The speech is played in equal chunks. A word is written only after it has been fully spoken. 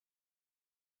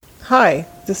Hi,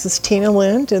 this is Tina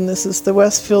Lind, and this is the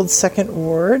Westfield Second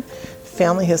Ward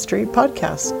Family History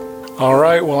Podcast. All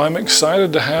right, well, I'm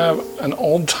excited to have an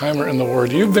old-timer in the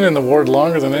ward. You've been in the ward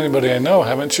longer than anybody I know,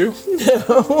 haven't you?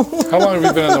 No. How long have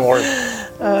you been in the ward?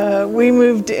 We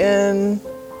moved in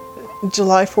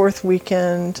July 4th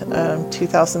weekend,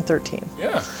 2013.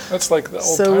 Yeah, that's like the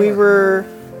old-timer. So we were,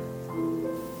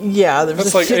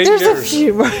 That's like 8 years. A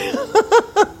few more.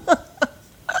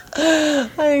 I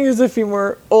think there's a few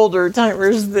more older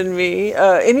timers than me.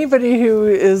 Anybody who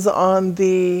is on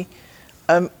the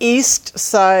east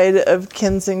side of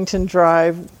Kensington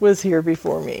Drive was here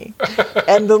before me.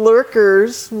 And the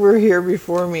lurkers were here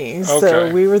before me. So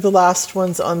Okay. we were the last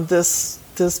ones on this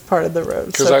part of the road.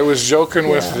 Because So, I was joking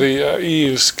with the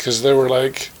Eves, because they were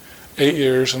like 8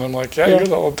 years, and I'm like, yeah. You're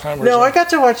the old-timers. No, I got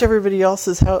to watch everybody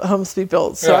else's homes be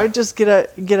built. So I just get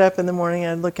up in the morning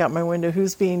and look out my window.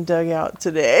 Who's being dug out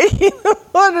today?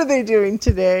 What are they doing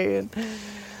today? And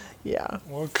yeah.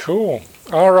 Well, cool.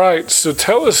 All right, so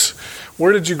tell us,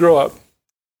 where did you grow up?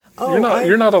 Oh,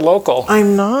 You're not a local.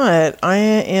 I'm not. I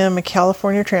am a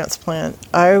California transplant.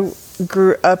 I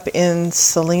grew up in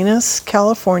Salinas,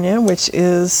 California, which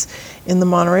is in the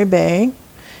Monterey Bay.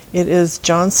 It is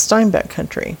John Steinbeck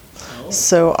country.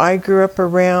 So I grew up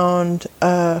around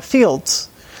fields.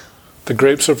 The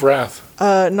Grapes of Wrath.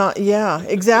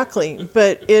 Exactly.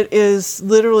 But it is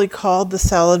literally called the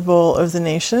salad bowl of the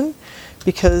nation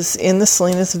because in the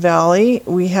Salinas Valley,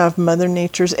 we have Mother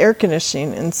Nature's air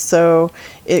conditioning. And so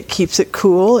it keeps it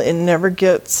cool. It never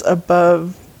gets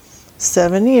above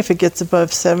 70. If it gets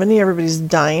above 70, everybody's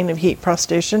dying of heat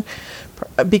prostration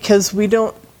because we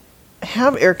don't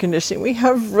have air conditioning. We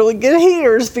have really good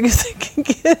heaters because it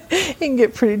can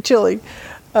get pretty chilly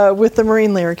with the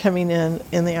marine layer coming in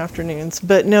the afternoons.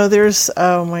 But no,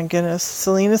 oh my goodness,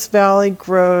 Salinas Valley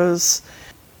grows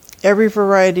every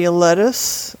variety of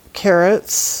lettuce,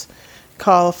 carrots,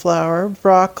 cauliflower,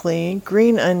 broccoli,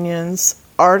 green onions,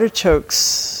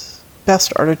 artichokes.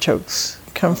 Best artichokes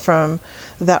come from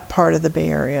that part of the Bay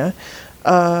Area.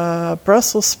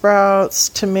 Brussels sprouts,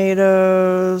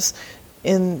 tomatoes.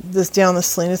 Down the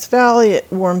Salinas Valley,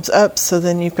 it warms up, so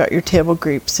then you've got your table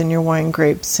grapes and your wine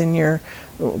grapes and your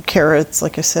carrots,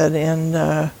 like I said. And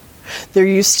there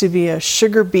used to be a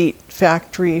sugar beet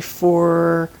factory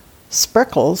for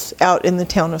Spreckles out in the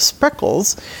town of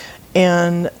Spreckles,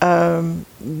 and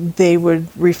they would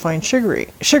refine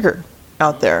sugar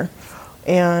out there.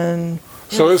 And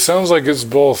So it sounds like it's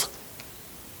both.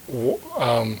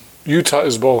 Utah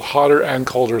is both hotter and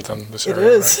colder than this area.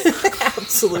 It is, right?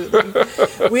 Absolutely.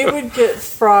 We would get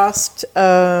frost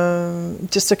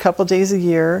just a couple days a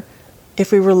year.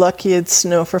 If we were lucky, it'd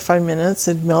snow for 5 minutes.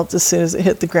 It'd melt as soon as it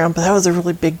hit the ground, but that was a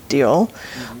really big deal.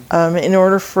 Mm-hmm. In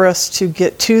order for us to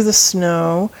get to the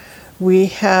snow, we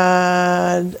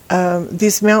had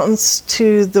these mountains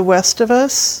to the west of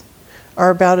us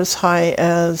are about as high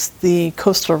as the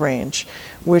coastal range,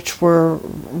 which were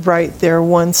right there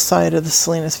one side of the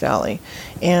Salinas Valley.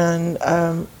 And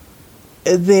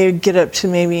they get up to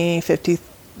maybe 50,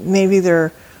 maybe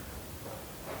they're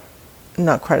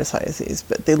not quite as high as these,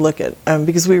 but they look at,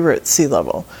 because we were at sea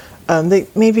level, they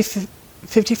maybe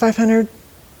 5,500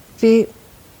 feet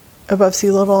above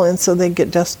sea level, and so they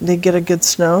get a good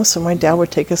snow. So my dad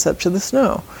would take us up to the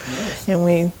snow. Nice.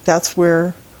 And that's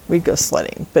where we'd go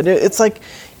sledding. But it's like,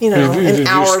 an hour. Did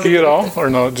you ski at all, or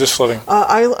no, just sledding?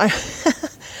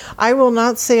 I will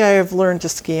not say I have learned to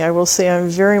ski. I will say I'm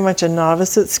very much a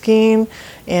novice at skiing,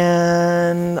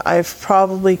 and I've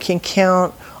probably can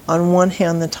count on one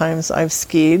hand the times I've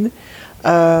skied,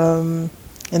 and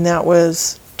that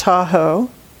was Tahoe,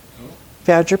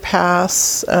 Badger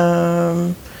Pass,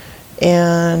 and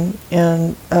I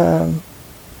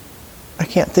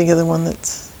can't think of the one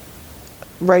that's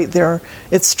right there.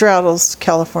 It straddles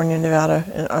California, Nevada,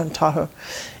 and on Tahoe.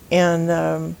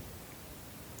 And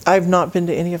I've not been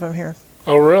to any of them here.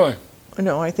 Oh, really?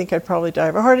 No, I think I'd probably die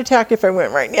of a heart attack if I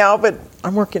went right now, but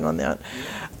I'm working on that.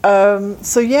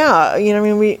 So yeah,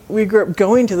 we grew up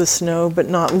going to the snow, but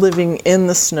not living in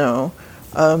the snow.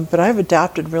 But I've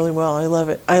adapted really well. I love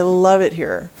it. I love it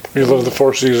here. You love the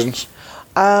four seasons?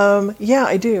 Yeah,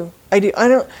 I do. I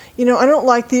don't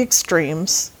like the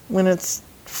extremes when it's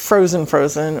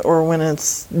frozen, or when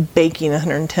it's baking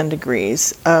 110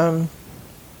 degrees. But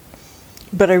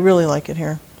I really like it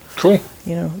here. Cool.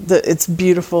 It's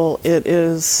beautiful. It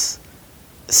is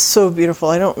so beautiful.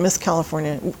 I don't miss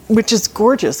California, which is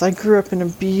gorgeous. I grew up in a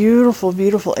beautiful,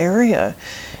 beautiful area,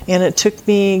 and it took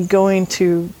me going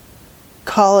to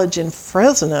college in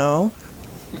Fresno,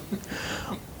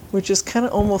 which is kind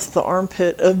of almost the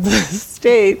armpit of the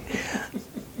state.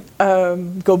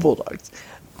 Go Bulldogs.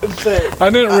 But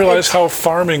I didn't realize how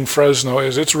farming Fresno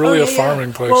is. It's really a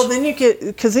farming place. Well, then you get,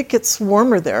 because it gets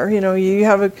warmer there. You know, you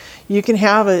can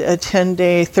have a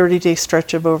 10-day, 30-day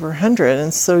stretch of over 100,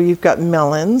 and so you've got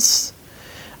melons,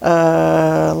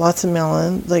 lots of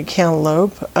melon, like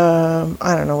cantaloupe.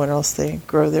 I don't know what else they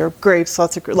grow there. Grapes,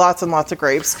 lots and lots of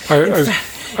grapes.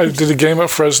 I did a game at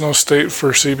Fresno State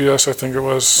for CBS, I think it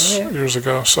was, years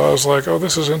ago. So I was like, oh,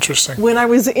 this is interesting. When I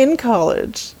was in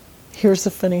college, here's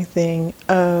the funny thing.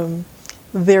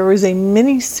 There was a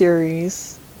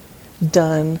mini-series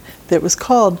done that was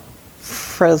called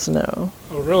Fresno.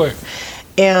 Oh, really?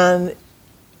 And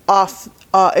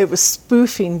it was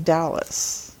spoofing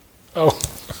Dallas. Oh.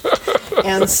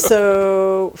 And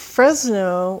so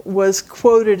Fresno was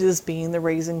quoted as being the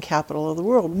raisin capital of the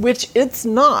world, which it's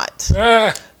not.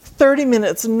 30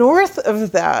 minutes south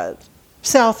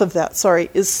of that,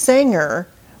 is Sanger,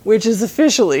 which is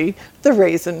officially the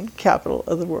raisin capital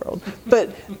of the world.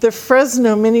 But the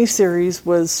Fresno miniseries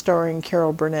was starring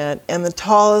Carol Burnett, and the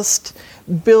tallest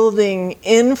building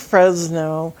in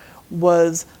Fresno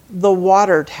was the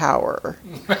Water Tower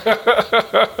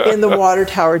in the Water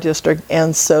Tower district.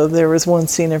 And so there was one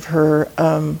scene of her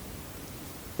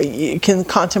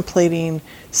contemplating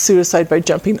suicide by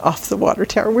jumping off the water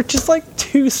tower, which is like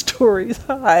 2 stories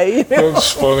high. You know?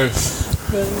 That's funny.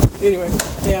 But anyway,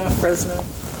 yeah, Fresno.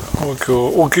 Oh,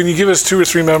 cool. Well, can you give us 2 or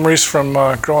 3 memories from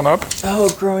growing up?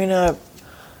 Oh, growing up.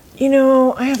 You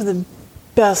know, I have the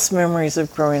best memories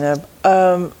of growing up.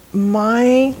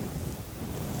 My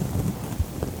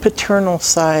paternal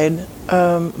side,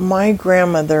 my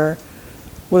grandmother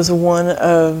was one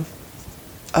of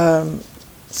 8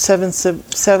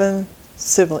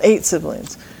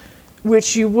 siblings,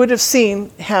 which you would have seen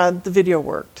had the video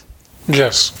worked.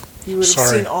 Yes. You would have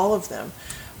seen all of them.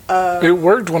 It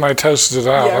worked when I tested it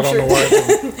out. Yeah, I don't know why it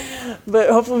didn't. But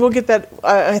hopefully we'll get that.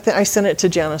 I sent it to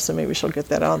Janice, so maybe she'll get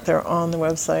that out there on the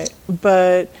website.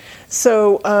 But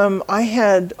so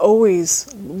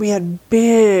we had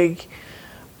big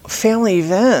family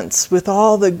events with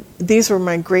these were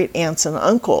my great aunts and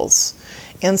uncles.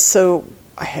 And so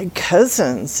I had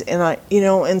cousins,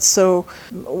 and so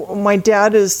my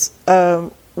dad is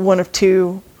one of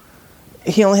 2.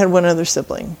 He only had one other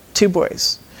sibling, 2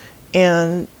 boys,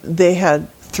 and they had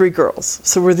 3 girls.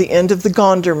 So we're the end of the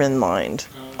Gonderman line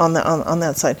on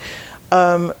that side.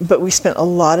 But we spent a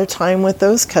lot of time with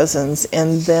those cousins,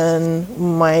 and then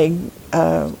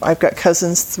I've got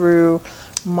cousins through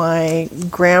my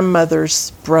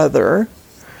grandmother's brother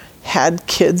had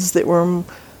kids that were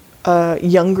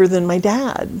younger than my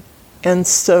dad. And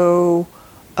so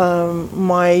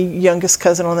my youngest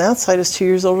cousin on that side is 2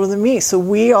 years older than me. So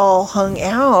we all hung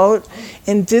out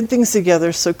and did things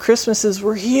together. So Christmases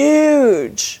were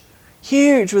huge,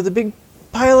 with a big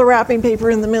pile of wrapping paper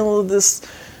in the middle of this,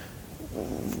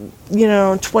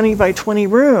 20 by 20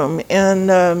 room.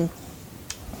 And a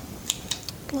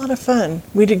lot of fun.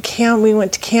 We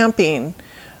went to camping.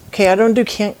 Okay, I don't do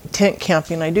tent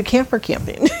camping. I do camper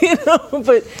camping,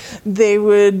 But they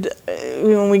would,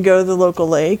 when we go to the local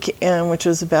lake, which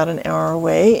was about an hour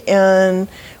away, and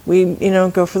we,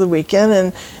 go for the weekend,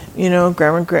 and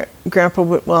Grandma and Grandpa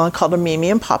would, I called them Mimi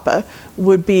and Papa,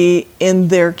 would be in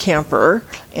their camper,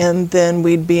 and then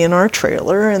we'd be in our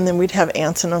trailer, and then we'd have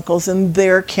aunts and uncles in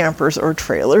their campers or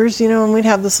trailers, and we'd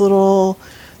have this little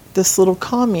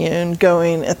commune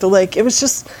going at the lake. It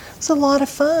was a lot of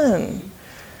fun.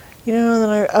 And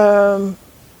then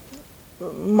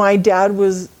my dad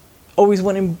was always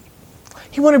wanted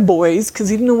boys because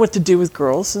he didn't know what to do with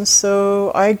girls. And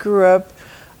so I grew up,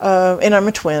 and I'm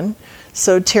a twin.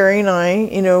 So Terry and I,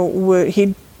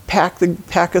 he'd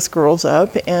pack us girls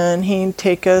up, and he'd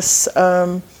take us,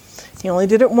 he only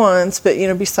did it once, but,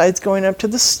 besides going up to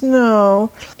the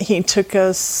snow, he took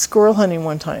us squirrel hunting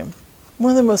one time. One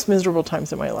of the most miserable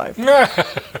times in my life.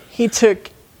 He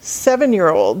took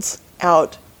 7-year-olds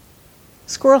out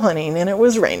squirrel hunting, and it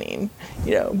was raining,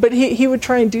 but he would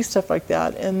try and do stuff like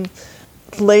that. And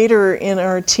later in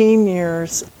our teen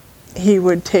years, he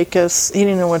would take us, he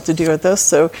didn't know what to do with us,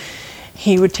 so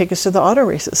he would take us to the auto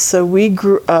races. So we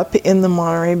grew up in the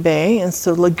Monterey Bay, and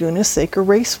so Laguna Seca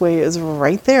Raceway is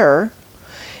right there.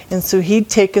 And so he'd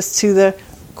take us to the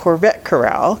Corvette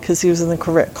Corral, because he was in the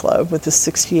Corvette Club with the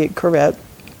 68 Corvette,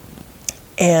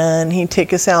 and he'd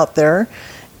take us out there,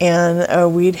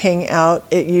 and we'd hang out.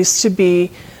 It used to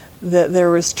be that there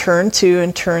was turn 2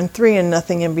 and turn 3 and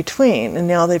nothing in between, and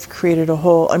now they've created a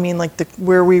whole,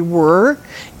 where we were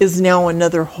is now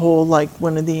another whole, like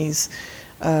one of these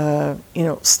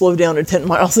slow down to 10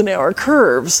 miles an hour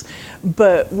curves.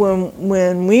 But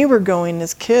when we were going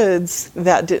as kids,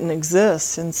 that didn't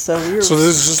exist. And so So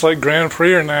this is like Grand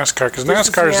Prix or NASCAR? Because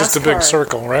NASCAR is just a big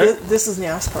circle, right? This is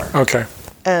NASCAR. Okay.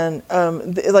 And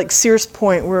like Sears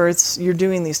Point, where you're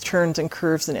doing these turns and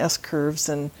curves and S curves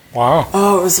and wow.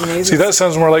 Oh, it was amazing. See, that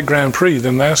sounds more like Grand Prix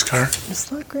than NASCAR.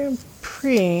 It's not Grand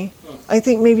Prix. I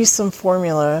think maybe some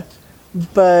Formula,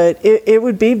 but it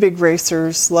would be big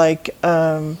racers like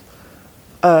Mario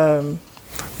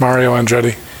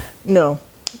Andretti. No,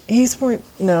 he's more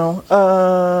no.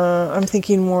 I'm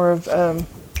thinking more of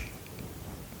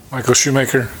Michael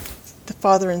Schumacher. the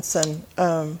father and son.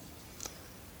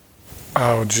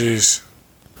 Oh, geez.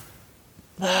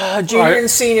 Junior and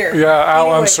senior. Yeah, Al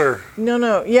Anyway, Unser.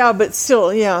 No, yeah, but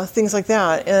still, yeah, things like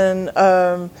that. And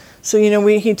so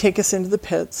he'd take us into the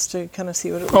pits to kind of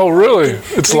see what it was. Oh, really?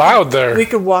 It's loud there. We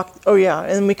could walk. Oh, yeah,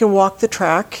 and we can walk the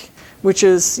track, which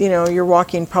is you're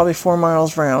walking probably 4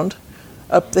 miles round,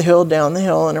 up the hill, down the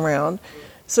hill, and around.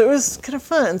 So it was kind of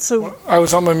fun. So I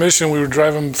was on my mission. We were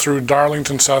driving through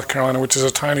Darlington, South Carolina, which is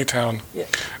a tiny town. Yeah.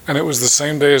 And it was the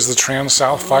same day as the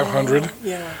Trans-South 500.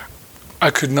 Yeah. I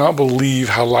could not believe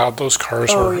how loud those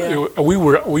cars were. Yeah.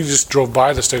 We just drove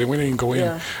by the stadium. We didn't even go in,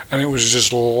 Yeah. and it was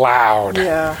just loud.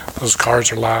 Yeah. Those cars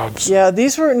are loud. Yeah,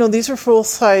 these were full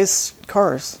size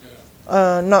cars,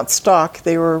 not stock.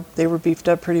 They were beefed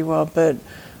up pretty well, but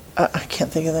I can't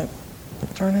think of that.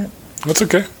 Darn it. That's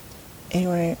okay.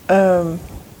 Anyway,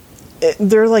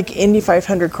 they're like Indy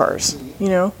 500 cars,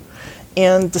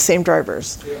 and the same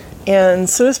drivers, and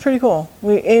so it's pretty cool.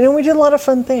 We did a lot of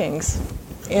fun things,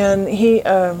 and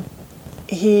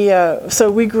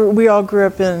so we all grew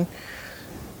up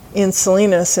in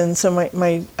Salinas, and so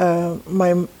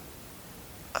my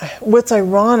what's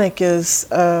ironic is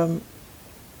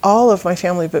all of my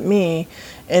family but me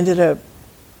ended up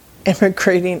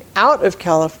immigrating out of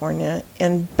California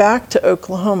and back to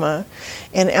Oklahoma.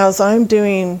 And as I'm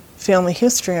doing family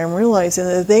history, I'm realizing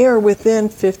that they are within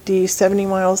 50, 70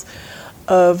 miles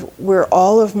of where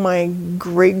all of my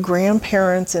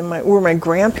great-grandparents and where my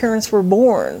grandparents were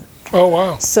born. Oh,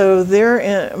 wow. So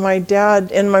my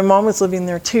dad and my mom was living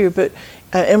there too, but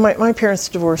and my parents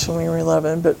divorced when we were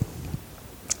 11, but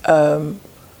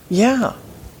yeah.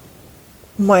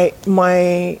 My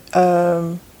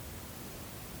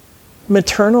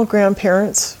maternal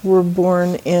grandparents were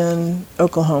born in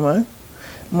Oklahoma.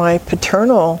 My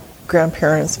paternal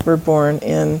grandparents were born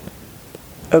in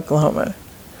Oklahoma.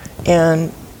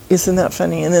 And isn't that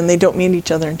funny? And then they don't meet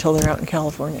each other until they're out in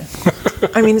California.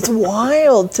 I mean, it's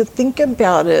wild to think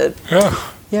about it. Yeah.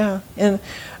 Yeah. And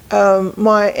on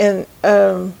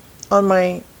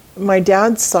my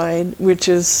dad's side, which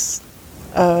is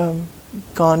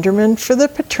Gonderman for the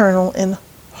paternal and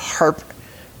Harp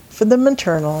for the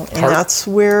maternal, and that's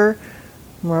where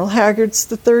Merle Haggard's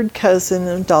the third cousin,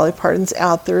 and Dolly Parton's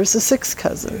out there as the sixth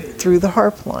cousin through the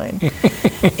harp line.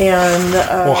 And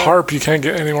well, harp, you can't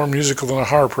get any more musical than a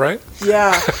harp, right?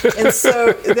 Yeah, and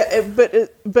so,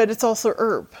 but it's also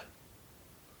Earp,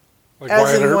 Like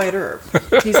as in Earp? White Earp.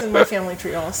 He's in my family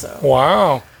tree also.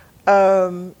 Wow.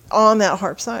 On that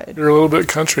harp side. You're a little bit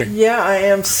country. Yeah, I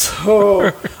am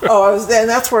so. And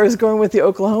that's where I was going with the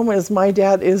Oklahoma. Is my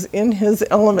dad is in his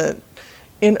element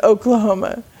in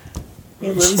Oklahoma.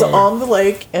 He lives on the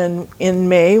lake, and in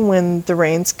May when the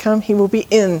rains come, he will be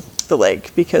in the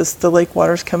lake because the lake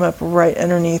waters come up right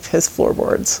underneath his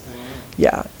floorboards.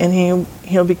 Yeah, and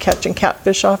he'll be catching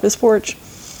catfish off his porch.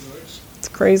 It's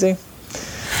crazy.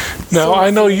 Now, I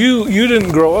know you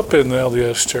didn't grow up in the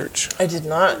LDS Church. I did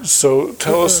not. So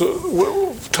tell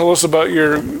us about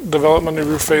your development of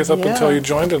your faith up until you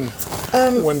joined, and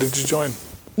when did you join?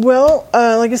 Well,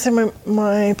 like I said,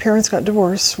 my parents got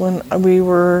divorced when we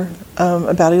were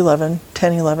about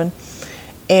 10, 11.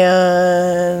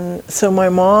 And so my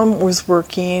mom was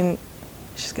working,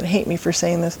 she's going to hate me for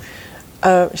saying this,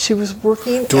 she was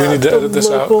working Do we need to edit this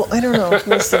local, out? I don't know.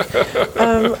 We'll see.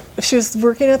 She was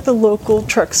working at the local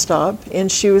truck stop,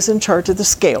 and she was in charge of the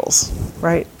scales,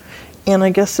 right? And I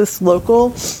guess this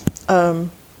local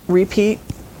repeat,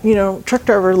 truck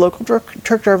driver, local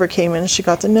truck driver came in, and she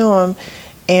got to know him,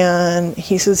 and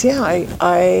he says, "Yeah,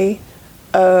 I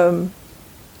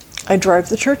drive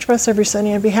the church bus every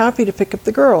Sunday. I'd be happy to pick up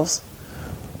the girls."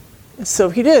 So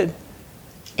he did.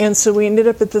 And so we ended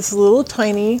up at this little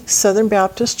tiny Southern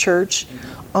Baptist church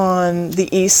on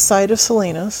the east side of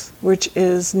Salinas, which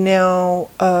is now,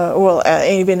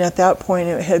 even at that point,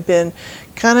 it had been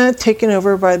kind of taken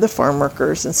over by the farm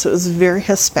workers, and so it was very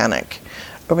Hispanic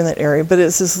over in that area. But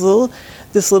it's this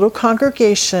little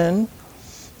congregation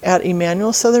at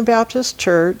Emmanuel Southern Baptist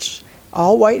Church,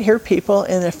 all white-haired people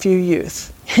and a few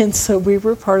youth. And so we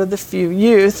were part of the few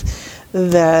youth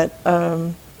that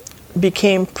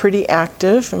became pretty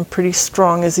active and pretty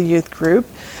strong as a youth group.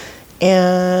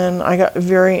 And I got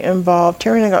very involved.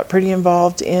 Terry and I got pretty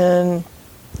involved in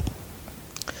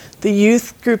the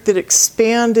youth group that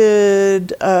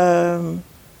expanded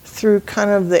through kind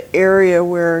of the area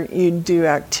where you do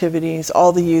activities,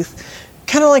 all the youth,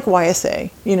 kind of like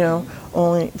YSA,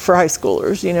 only for high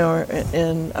schoolers,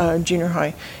 in junior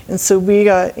high. And so we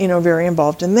got, very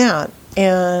involved in that.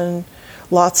 And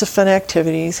lots of fun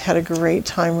activities, had a great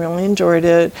time, really enjoyed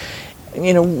it.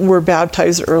 We're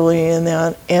baptized early in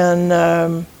that. And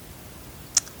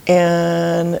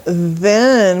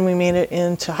then we made it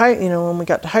into when we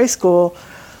got to high school,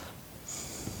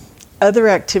 other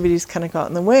activities kind of got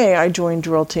in the way. I joined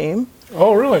drill team.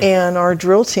 Oh, really? And our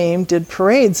drill team did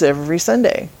parades every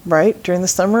Sunday, right? During the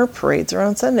summer, parades are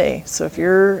on Sunday. So if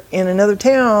you're in another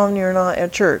town, you're not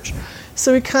at church.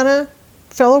 So we kind of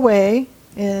fell away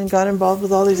and got involved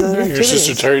with all these other activities. Your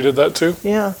sister Terry did that too?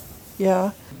 Yeah.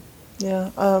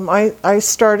 I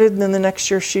started, and then the next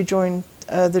year she joined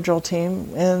the drill team,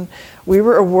 and we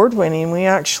were award winning.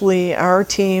 Our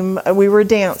team, we were a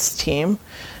dance team.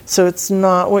 So it's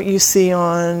not what you see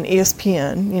on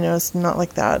ESPN, it's not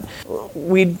like that.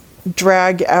 We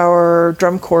drag our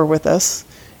drum corps with us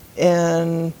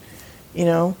and,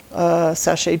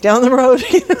 sashay down the road,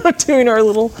 doing our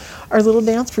little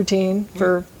dance routine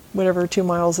for whatever 2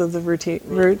 miles of the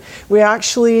route. We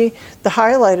actually, the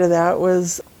highlight of that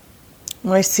was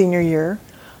my senior year.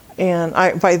 And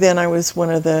by then I was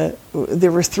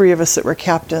there were 3 of us that were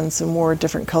captains and wore a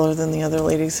different color than the other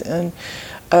ladies. And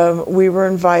we were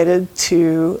invited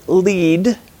to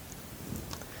lead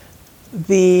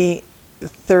the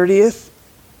 30th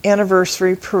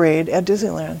anniversary parade at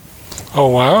Disneyland. Oh,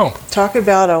 wow. Talk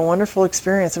about a wonderful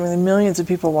experience. I mean, millions of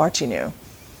people watching you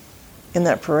in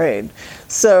that parade.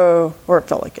 So, or it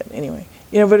felt like it anyway.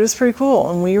 But it was pretty cool.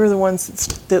 And we were the ones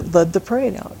that led the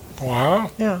parade out. Wow.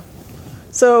 Yeah.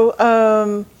 So,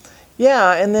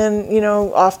 and then,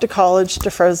 off to college,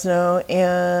 to Fresno,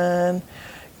 and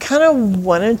kind of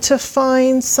wanted to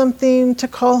find something to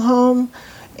call home,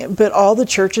 but all the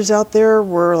churches out there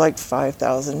were like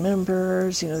 5,000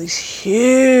 members, these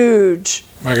huge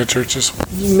mega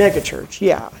church,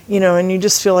 yeah, and you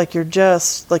just feel like you're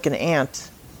just like an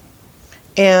ant.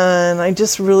 And I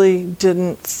just really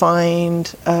didn't find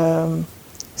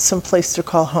some place to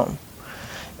call home.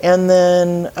 And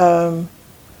then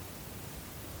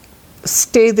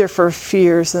stayed there for a few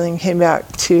years, and then came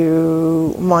back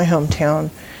to my hometown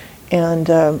and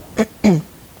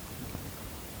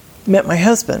met my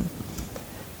husband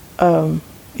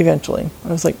eventually. I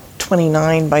was like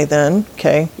 29 by then.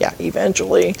 Okay, yeah,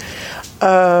 eventually.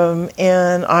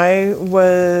 And I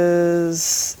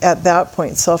was at that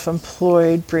point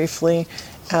self-employed briefly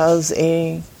as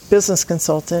a business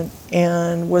consultant,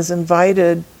 and was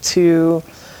invited to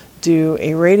do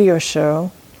a radio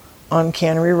show on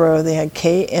Cannery Row. They had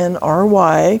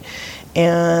KNRY,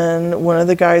 and one of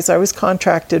the guys I was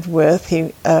contracted with,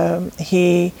 he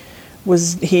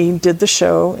did the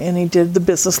show, and he did the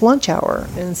business lunch hour,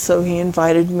 and so he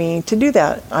invited me to do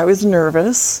that. I was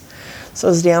nervous, so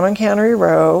I was down on Cannery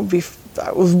Row.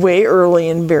 I was way early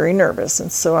and very nervous, and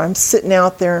so I'm sitting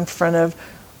out there in front of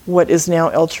what is now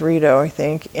El Torito, I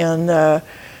think, and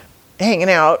hanging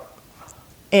out.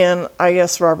 And I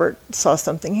guess Robert saw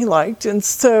something he liked, and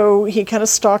so he kind of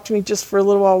stalked me just for a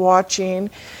little while watching.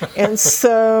 And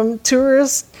some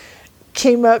tourists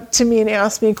came up to me and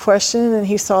asked me a question, and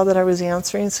he saw that I was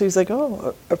answering, so he's like,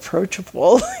 "Oh,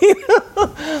 approachable,"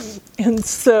 And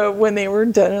so when they were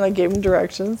done, and I gave him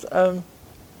directions,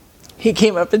 he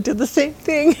came up and did the same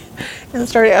thing, and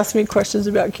started asking me questions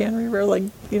about Cannery Row, like,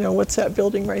 what's that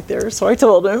building right there? So I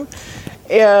told him.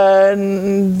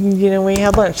 And, we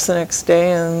had lunch the next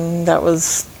day, and that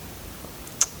was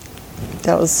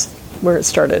where it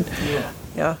started.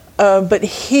 Yeah. But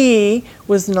he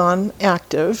was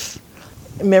non-active,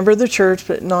 a member of the church,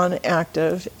 but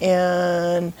non-active.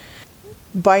 And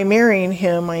by marrying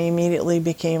him, I immediately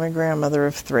became a grandmother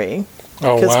of 3.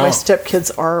 Oh, because wow. my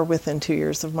stepkids are within 2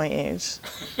 years of my age.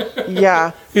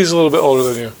 Yeah. He's a little bit older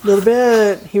than you. A little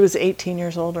bit. He was 18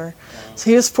 years older. So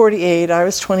he was 48. I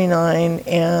was 29.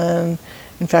 And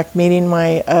in fact, meeting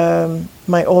my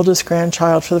my oldest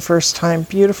grandchild for the first time,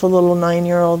 beautiful little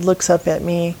 9-year-old, looks up at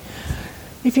me.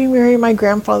 "If you marry my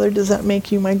grandfather, does that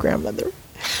make you my grandmother?"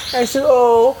 I said,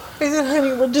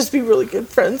 honey, we'll just be really good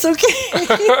friends, okay?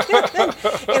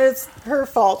 And it's her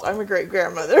fault. I'm a great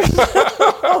grandmother.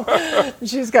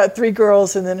 She's got 3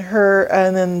 girls, and then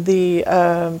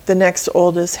the next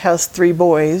oldest has 3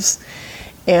 boys.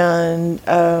 And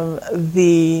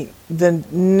the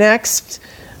next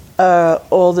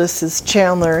oldest is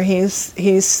Chandler.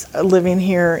 He's living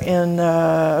here in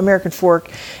American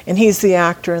Fork, and he's the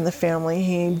actor in the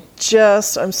family.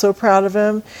 I'm so proud of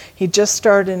him. He just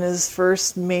starred in his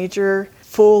first major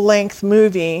full-length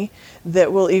movie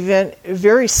that will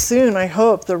very soon, I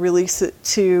hope, they'll release it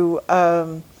to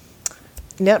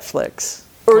Netflix.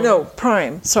 Or no,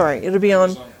 Prime. Sorry, it'll be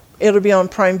on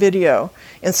Prime Video.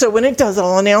 And so when it does,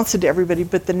 I'll announce it to everybody.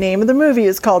 But the name of the movie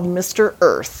is called Mr.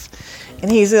 Earth. And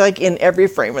he's like in every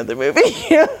frame of the movie.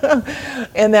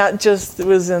 And that just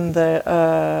was in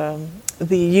the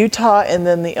Utah and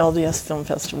then the LDS Film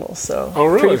Festival. So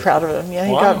really? Pretty proud of him. Yeah,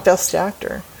 he got Best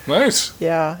Actor. Nice.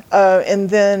 Yeah.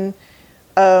 And then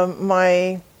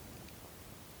my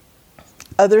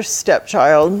other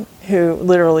stepchild, who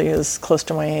literally is close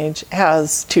to my age,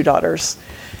 has 2 daughters.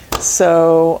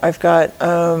 So I've got,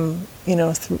 anyway,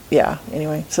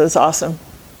 so it's awesome.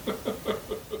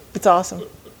 It's awesome.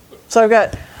 So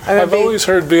I've always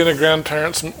heard being a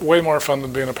grandparent's way more fun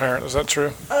than being a parent. Is that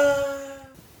true?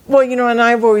 Well, and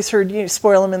I've always heard you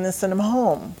spoil them and then send them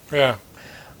home. Yeah.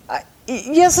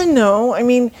 Yes and no. I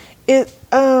mean,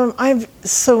 I've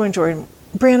so enjoyed.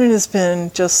 Brandon has been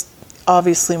just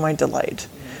obviously my delight.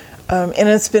 And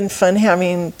it's been fun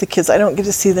having the kids. I don't get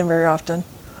to see them very often.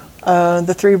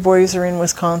 The 3 boys are in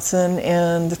Wisconsin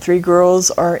and the 3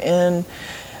 girls are in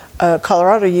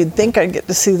Colorado. You'd think I'd get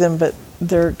to see them, but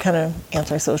they're kind of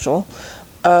antisocial.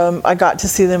 I got to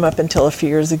see them up until a few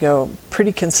years ago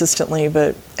pretty consistently,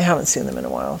 but I haven't seen them in a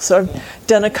while. So I've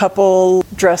done a couple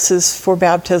dresses for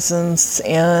baptisms,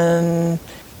 and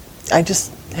I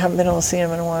just haven't been able to see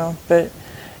them in a while. But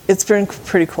it's been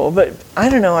pretty cool. But I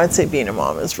don't know, I'd say being a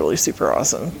mom is really super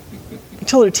awesome.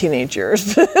 Until their teenage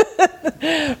years.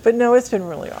 But no, it's been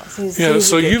really awesome.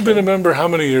 So you've been a member how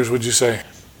many years, would you say?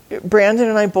 Brandon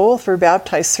and I both were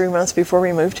baptized 3 months before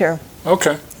we moved here.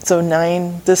 Okay. So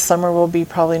 9, this summer will be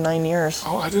probably 9 years.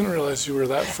 Oh, I didn't realize you were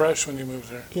that fresh when you moved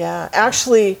here. Yeah.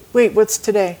 Actually, wait, what's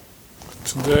today?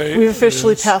 Today We've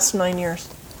officially passed 9 years.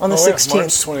 On the 16th. March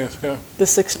 20th, yeah. The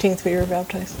 16th we were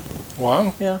baptized.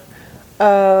 Wow. Yeah.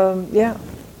 Yeah.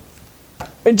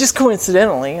 Just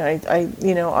coincidentally,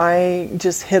 I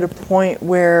just hit a point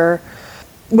where,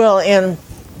 well, and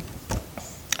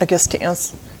I guess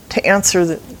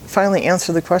finally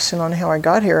answer the question on how I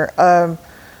got here.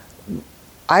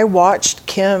 I watched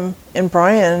Kim and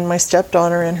Brian, my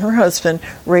stepdaughter and her husband,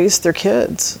 raise their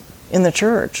kids in the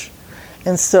church.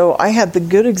 And so I had the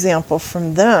good example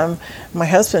from them. My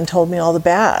husband told me all the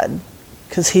bad,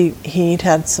 because he'd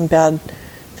had some bad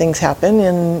things happen,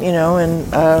 and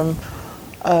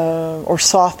or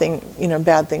saw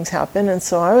bad things happen. And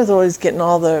so I was always getting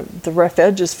all the rough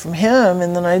edges from him,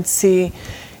 and then I'd see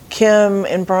Kim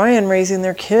and Brian raising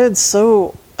their kids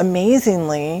so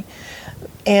amazingly.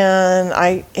 And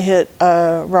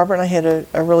Robert and I hit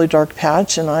a really dark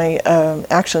patch, and I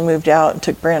actually moved out and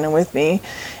took Brandon with me.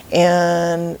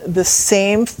 And the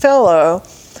same fellow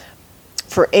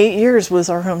for 8 years was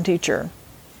our home teacher.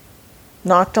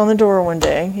 Knocked on the door one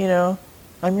day,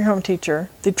 I'm your home teacher.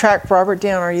 They tracked Robert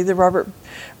down. Are you the Robert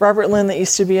Lynn that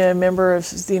used to be a member of,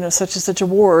 such and such a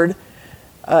ward?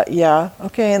 Yeah.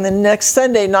 Okay. And then next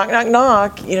Sunday, knock, knock,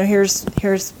 knock. Here's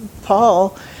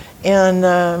Paul,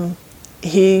 and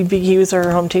he was our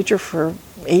home teacher for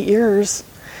 8 years,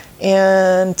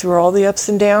 and through all the ups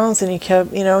and downs, and he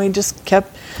kept, he just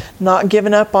kept not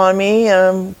giving up on me.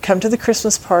 Come to the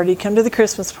Christmas party,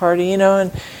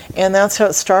 and that's how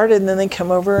it started. And then they come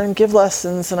over and give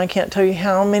lessons, and I can't tell you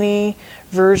how many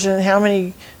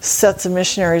sets of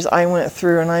missionaries I went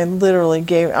through, and I literally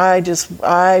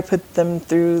I put them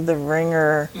through the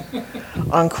ringer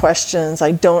on questions.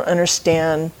 I don't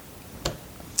understand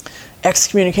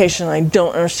excommunication. I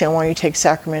don't understand why you take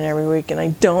sacrament every week, and I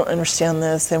don't understand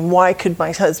this, and why could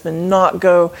my husband not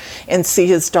go and see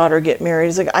his daughter get married?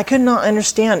 It's like, I could not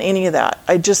understand any of that.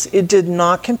 It did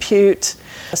not compute.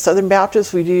 Southern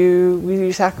Baptists, we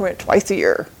do sacrament twice a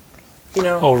year.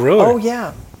 Oh, really? Oh,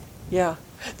 yeah. Yeah.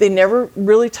 They never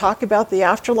really talk about the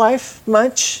afterlife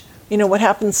much. What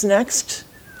happens next.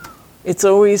 It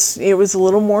was a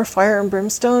little more fire and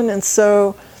brimstone, and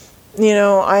so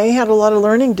I had a lot of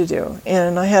learning to do,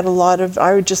 and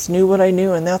I just knew what I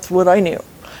knew, and that's what I knew.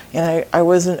 And I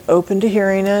wasn't open to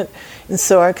hearing it. And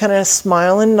so I kind of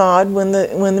smile and nod when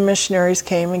the missionaries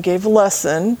came and gave a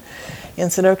lesson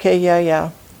and said, okay,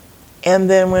 yeah. And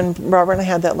then when Robert and I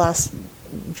had that last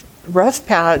rough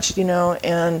patch,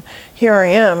 and here I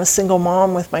am, a single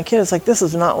mom with my kids. Like, this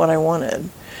is not what I wanted,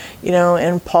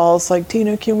 and Paul's like,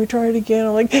 Tina, can we try it again?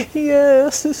 I'm like,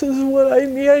 yes, this is what I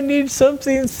need. I need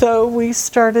something. So we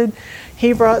started.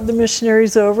 He brought the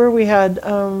missionaries over. We had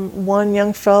one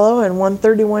young fellow and one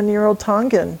 31-year-old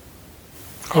Tongan.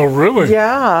 Oh, really?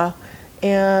 Yeah.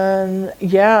 And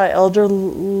Elder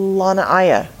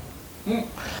Lanaaya.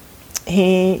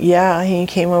 He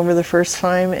came over the first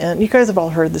time, and you guys have all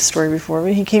heard this story before,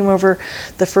 but he came over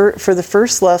for the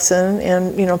first lesson,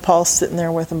 and Paul's sitting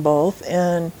there with them both,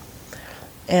 and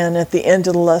at the end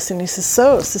of the lesson he says,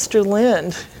 "So, Sister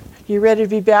Lynn, you ready to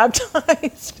be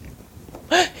baptized?"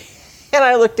 And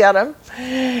I looked at him,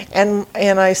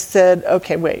 and I said,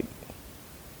 "Okay, wait.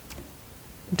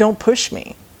 Don't push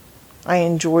me. I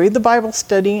enjoy the Bible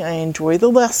study. I enjoy the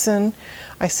lesson."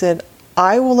 I said,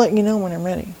 "I will let you know when I'm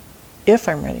ready, if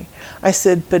I'm ready." I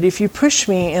said, "But if you push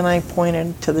me," and I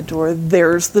pointed to the door,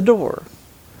 "there's the door."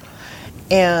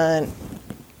 And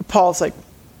Paul's like,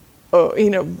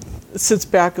 sits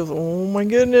back, goes, "Oh my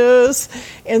goodness."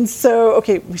 And so,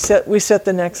 okay, we set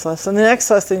the next lesson. The next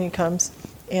lesson he comes,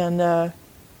 and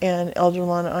Elder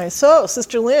Lana and I, "So,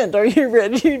 Sister Lynn, are you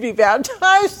ready to be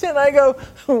baptized?" And I go,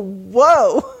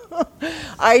 "Whoa.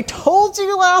 I told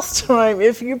you last time,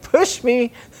 if you push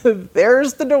me,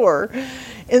 there's the door."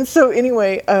 And so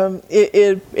anyway,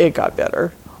 it got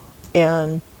better.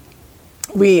 And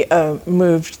we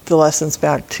moved the lessons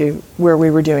back to where we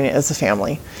were doing it as a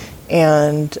family.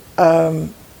 And I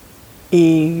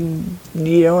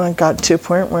got to a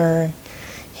point where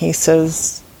he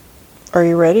says, "Are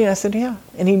you ready?" And I said, "Yeah."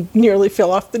 And he nearly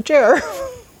fell off the chair.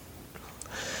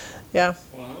 Yeah.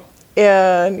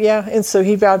 And so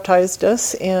he baptized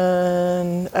us,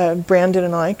 and Brandon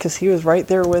and I, because he was right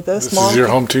there with us. This is your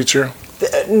home teacher?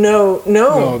 No.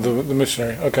 No, the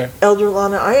missionary. Okay. Elder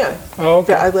Lanaaya. Oh,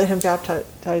 okay. I let him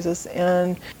baptize us,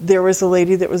 and there was a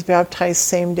lady that was baptized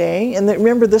same day. And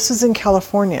remember, this is in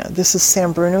California. This is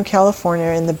San Bruno,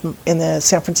 California, in the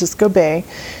San Francisco Bay,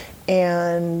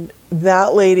 and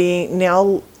that lady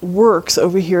now works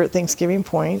over here at Thanksgiving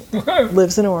Point,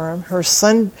 lives in Orem. Her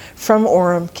son from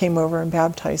Orem came over and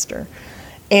baptized her.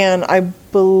 And I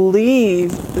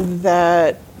believe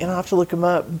that, and I'll have to look him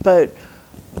up, but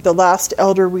the last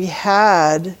elder we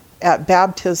had at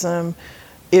baptism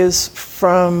is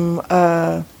from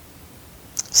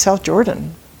South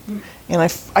Jordan. And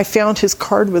I found his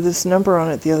card with his number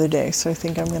on it the other day, so I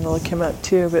think I'm going to look him up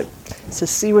too. But to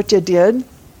see what you did.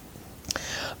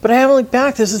 But I haven't looked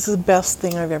back. This is the best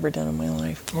thing I've ever done in my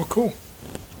life. Oh, cool.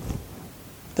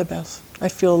 The best. I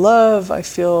feel love. I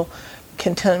feel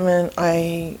contentment.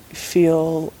 I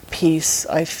feel peace.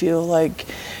 I feel like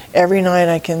every night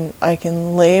I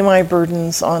can lay my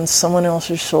burdens on someone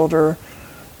else's shoulder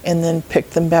and then pick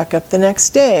them back up the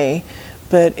next day.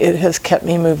 But it has kept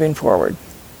me moving forward.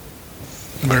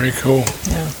 Very cool.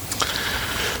 Yeah.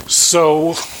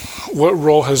 So, what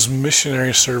role has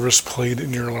missionary service played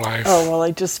in your life? Oh, well,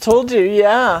 I just told you,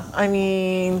 yeah. I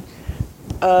mean,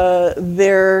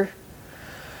 their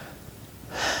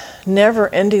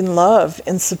never-ending love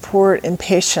and support and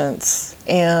patience.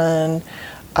 And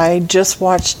I just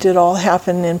watched it all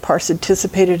happen and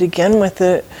participated again with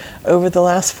it over the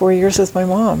last 4 years with my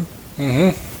mom.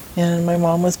 Mm-hmm. And my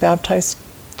mom was baptized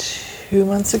 2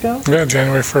 months ago. Yeah,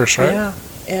 January 1st, right? Yeah.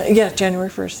 Yeah, January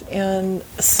 1st. And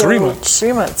so 3 months.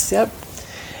 3 months, yep.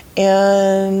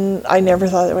 And I never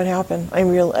thought that would happen. I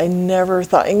never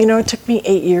thought, it took me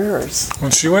 8 years.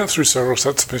 And she went through several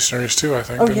sets of missionaries too, I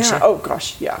think, didn't she? Oh,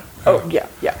 gosh, yeah. Oh, yeah.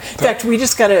 In fact, we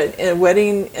just got a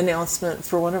wedding announcement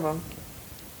for one of them.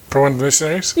 For one of the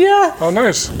missionaries? Yeah. Oh,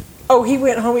 nice. Oh, he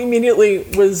went home immediately,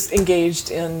 was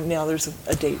engaged, and now there's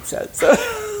a date set, so...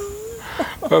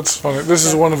 That's funny. This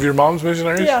is one of your mom's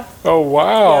missionaries? Yeah. Oh,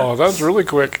 wow. Yeah. That's really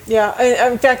quick. Yeah.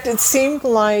 In fact, it seemed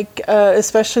like,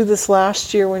 especially this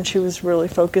last year when she was really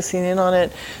focusing in on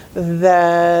it,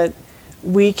 that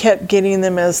we kept getting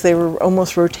them as they were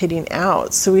almost rotating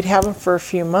out. So we'd have them for a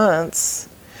few months.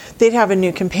 They'd have a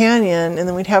new companion, and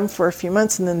then we'd have them for a few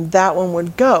months, and then that one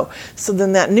would go. So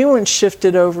then that new one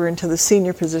shifted over into the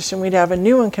senior position. We'd have a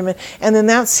new one come in, and then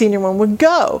that senior one would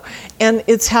go. And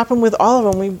it's happened with all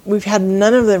of them. We've had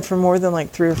none of them for more than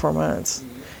like 3 or 4 months,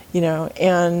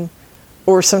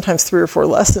 or sometimes 3 or 4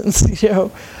 lessons,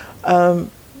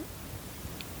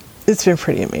 It's been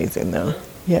pretty amazing, though.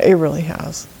 Yeah, it really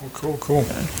has. Well, cool.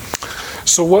 Yeah.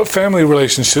 So what family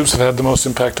relationships have had the most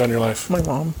impact on your life? My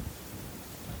mom.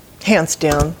 Hands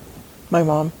down, my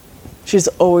mom. She's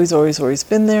always, always, always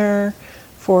been there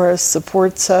for us,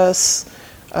 supports us.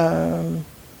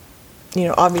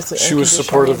 Obviously. She was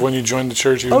supportive when you joined the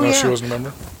church, even though she wasn't a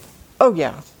member? Oh,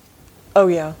 yeah. Oh,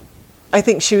 yeah. I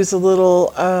think she was a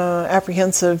little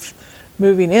apprehensive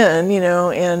moving in,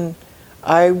 and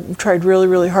I tried really,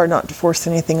 really hard not to force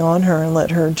anything on her and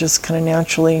let her just kind of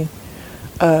naturally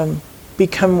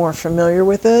become more familiar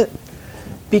with it.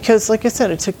 Because, like I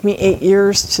said, it took me 8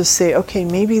 years to say, okay,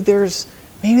 maybe there is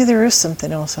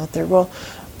something else out there. Well,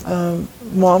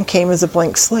 Mom came as a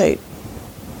blank slate,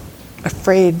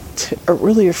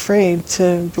 really afraid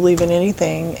to believe in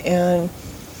anything. And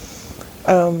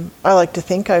I like to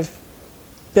think I've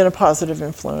been a positive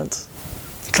influence.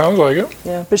 Sounds like it.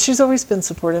 Yeah, but she's always been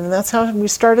supportive, and that's how we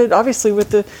started. Obviously,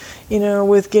 with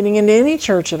with getting into any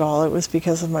church at all, it was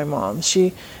because of my mom.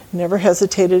 She never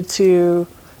hesitated to.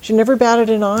 She never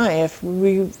batted an eye if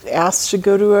we asked to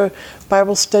go to a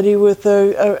Bible study with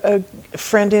a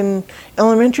friend in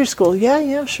elementary school.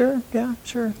 Yeah, sure.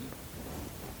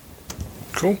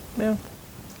 Cool. Yeah.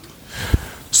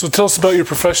 So tell us about your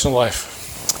professional life.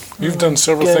 You've done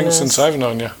several things since I've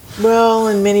known you. Well,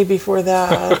 and many before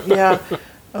that. Yeah.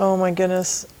 Oh my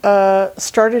goodness.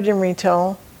 Started in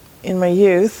retail in my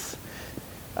youth.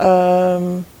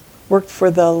 Worked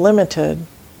for the Limited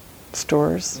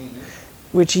stores,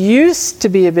 which used to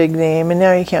be a big name, and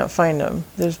now you can't find them.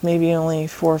 There's maybe only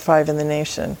 4 or 5 in the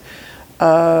nation.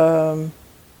 But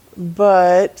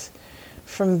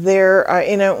from there,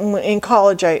 in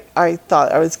college, I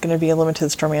thought I was going to be a limited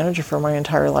store manager for my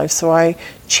entire life. So I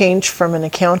changed from an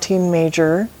accounting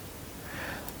major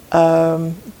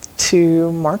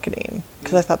to marketing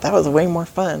because I thought that was way more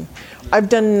fun. I've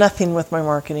done nothing with my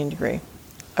marketing degree.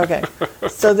 Okay,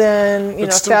 so then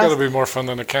it's still got to be more fun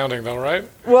than accounting, though, right?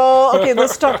 Well, okay,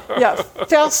 let's talk. Yeah,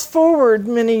 fast forward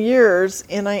many years,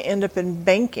 and I end up in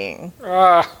banking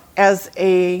as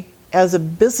a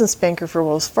business banker for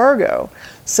Wells Fargo.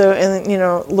 So, and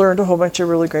learned a whole bunch of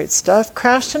really great stuff.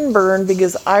 Crashed and burned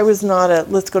because I was not a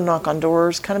let's go knock on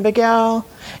doors kind of a gal,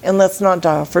 and let's not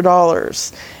dial for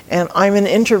dollars. And I'm an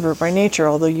introvert by nature,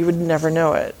 although you would never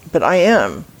know it, but I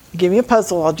am. Give me a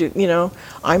puzzle, I'll do.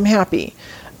 I'm happy.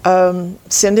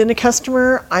 Send in a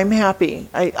customer, I'm happy.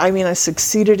 I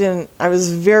succeeded I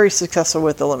was very successful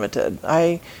with the Limited.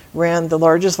 I ran the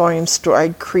largest volume store. I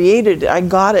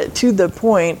got it to the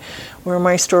point where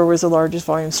my store was the largest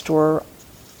volume store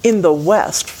in the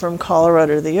West from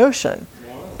Colorado to the ocean.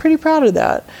 Wow. Pretty proud of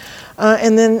that.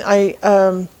 And then I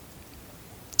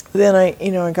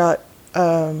got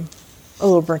a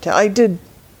little burnt out. I did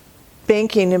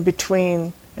banking in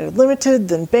between Limited,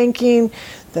 then banking,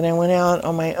 then I went out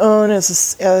on my own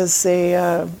as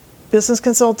a business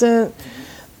consultant.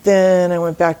 Then I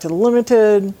went back to the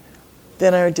Limited.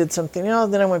 Then I did something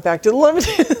else. Then I went back to the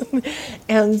Limited.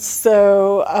 And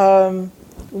so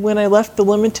when I left the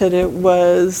Limited,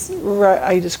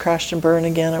 I just crashed and burned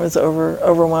again. I was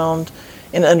overwhelmed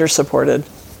and under-supported,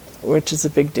 which is a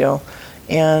big deal.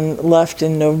 And left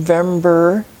in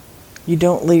November. You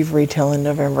don't leave retail in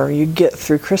November. You get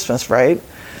through Christmas, right?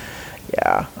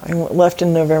 Yeah, I left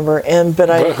in November,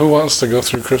 but who wants to go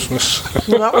through Christmas?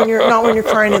 not when you're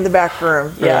crying in the back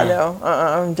room. Yeah, no,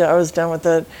 I was done with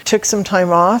it. Took some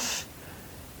time off,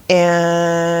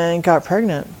 and got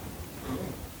pregnant.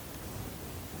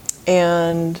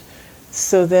 And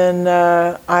so then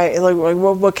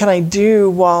well, what can I do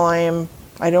while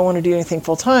I don't want to do anything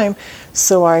full time?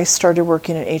 So I started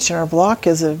working at H&R Block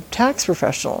as a tax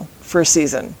professional for a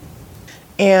season.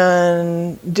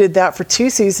 And did that for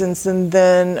 2 seasons and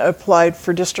then applied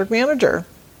for district manager.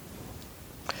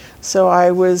 So I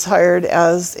was hired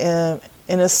as an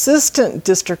assistant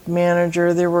district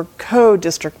manager. There were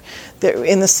co-district.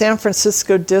 In the San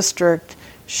Francisco district,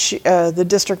 the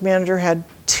district manager had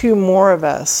 2 more of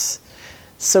us.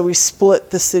 So we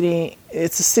split the city.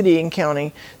 It's a city and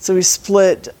county. So we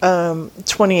split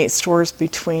 28 stores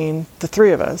between the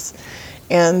 3 of us.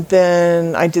 And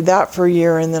then I did that for a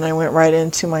year, and then I went right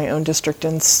into my own district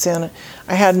in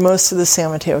I had most of the San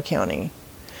Mateo County.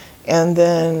 And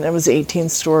then it was 18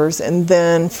 stores. And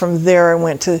then from there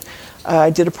I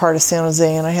did a part of San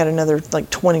Jose, and I had another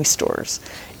 20 stores.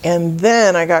 And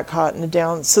then I got caught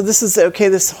in so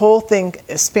this whole thing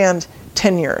spanned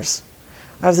 10 years.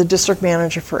 I was a district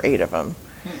manager for 8 of them.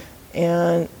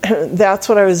 And that's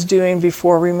what I was doing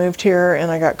before we moved here, and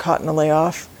I got caught in a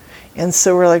layoff. And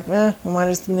so we're like,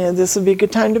 this would be a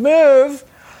good time to move.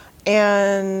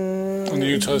 And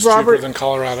Utah's cheaper than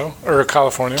Colorado or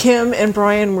California. Kim and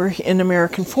Brian were in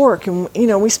American Fork, and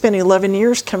we spent 11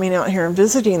 years coming out here and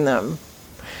visiting them.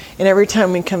 And every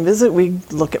time we come visit, we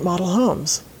look at model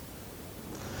homes.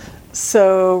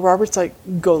 So Robert's like,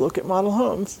 go look at model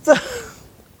homes.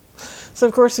 So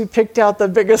of course we picked out the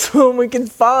biggest home we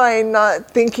could find,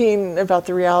 not thinking about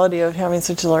the reality of having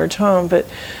such a large home. But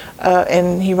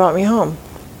and he brought me home.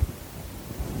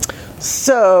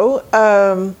 So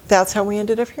that's how we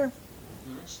ended up here.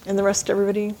 And the rest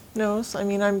everybody knows. I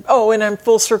mean, and I'm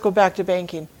full circle back to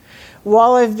banking.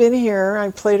 While I've been here, I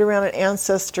played around at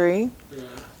Ancestry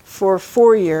for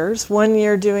 4 years, 1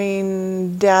 year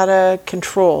doing data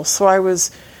control. So I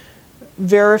was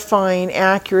verifying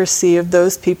accuracy of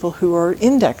those people who are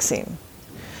indexing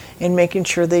and making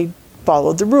sure they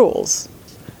followed the rules.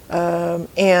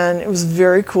 And it was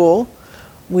very cool.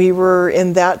 We were,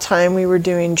 in that time, we were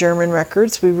doing German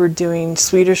records, we were doing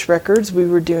Swedish records, we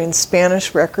were doing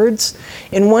Spanish records.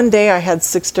 In one day, I had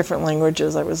 6 different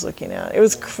languages I was looking at. It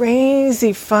was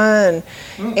crazy fun.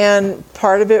 And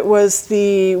part of it was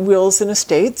the wills and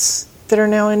estates that are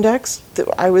now indexed.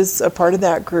 I was a part of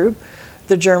that group,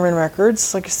 the German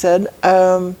records, like I said.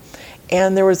 And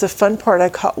there was a fun part I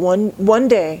caught one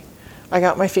day. I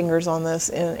got my fingers on this,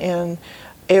 and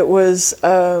it was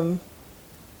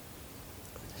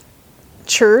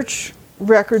church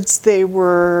records. We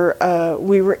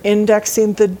were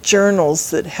indexing the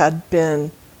journals that had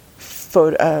been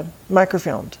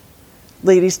microfilmed,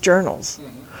 ladies' journals.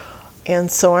 And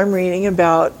so I'm reading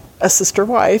about a sister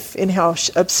wife and how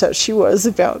upset she was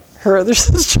about her other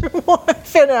sister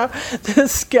wife and how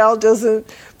this gal doesn't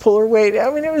pull her weight. I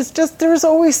mean, it was just, there was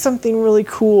always something really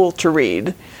cool to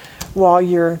read while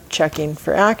you're checking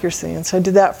for accuracy. And so I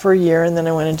did that for a year, and then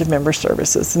I went into member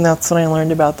services, and that's when I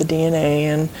learned about the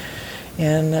DNA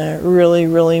and really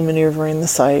maneuvering the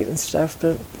site and stuff.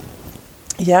 But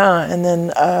yeah, and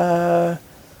then are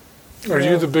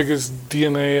you the biggest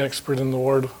DNA expert in the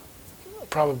world?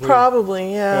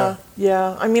 Probably, yeah.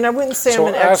 I mean, I wouldn't say I'm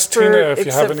an expert. So ask Tina if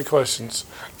you have any questions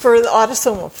for the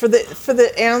autosomal, for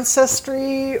the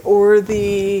ancestry or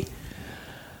the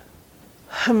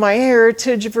my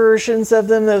heritage versions of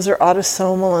them. Those are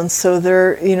autosomal, and so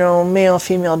they're, male,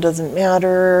 female doesn't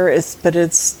matter.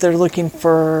 They're looking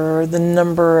for the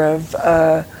number of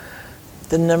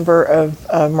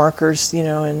markers,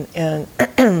 and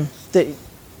the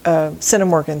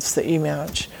centimorgans that you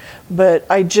match. But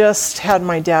I just had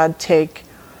my dad take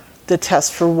the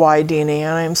test for Y DNA,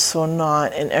 and I'm so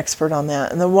not an expert on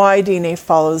that. And the Y DNA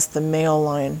follows the male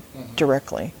line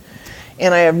directly.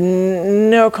 And I have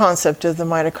no concept of the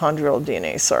mitochondrial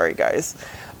DNA. Sorry, guys.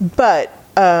 But,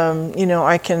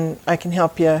 I can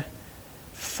help you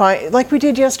find, like we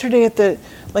did yesterday at the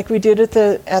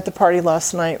party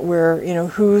last night, where,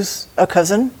 who's a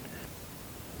cousin.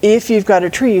 If you've got a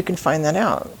tree, you can find that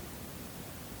out.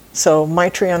 So my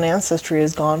tree on Ancestry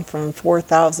has gone from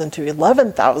 4,000 to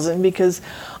 11,000 because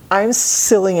I'm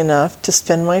silly enough to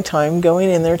spend my time going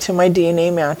in there to my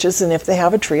DNA matches, and if they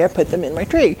have a tree, I put them in my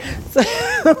tree,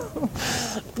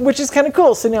 which is kind of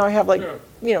cool. So now I have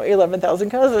 11,000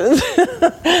 cousins.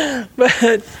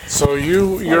 But so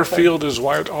your field is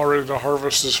white already to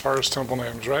harvest as far as temple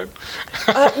names, right?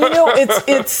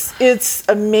 It's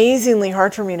amazingly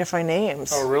hard for me to find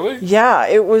names. Oh, really? Yeah,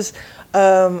 it was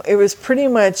pretty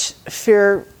much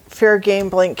fair game,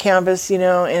 blank canvas,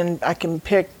 and I can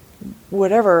pick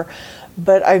whatever.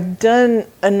 But I've done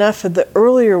enough of the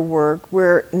earlier work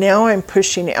where now I'm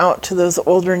pushing out to those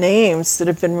older names that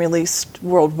have been released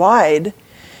worldwide,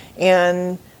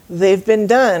 and they've been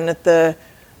done at the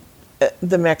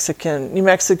New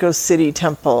Mexico City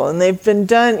temple, and they've been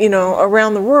done,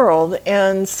 around the world,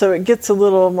 and so it gets a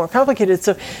little more complicated.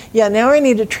 So yeah, now I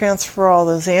need to transfer all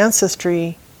those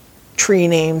ancestry tree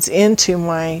names into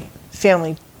my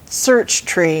family search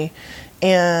tree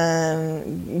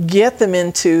and get them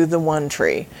into the one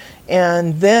tree.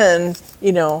 And then,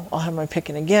 I'll have my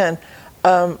picking again.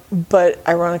 But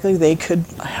ironically, they could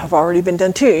have already been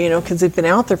done too, because they've been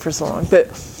out there for so long. But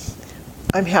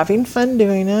I'm having fun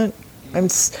doing it.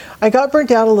 I got burnt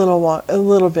out a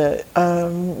little bit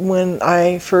when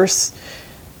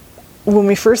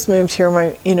we first moved here.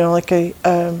 Like I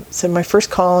said, my first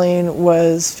calling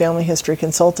was family history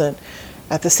consultant.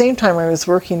 At the same time, I was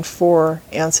working for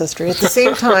Ancestry. At the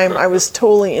same time, I was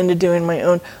totally into doing my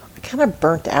own. I kind of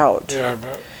burnt out. Yeah, I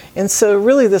bet. And so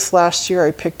really this last year,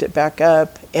 I picked it back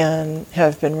up and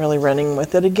have been really running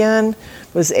with it again.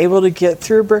 Was able to get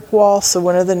through a brick wall. So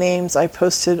one of the names I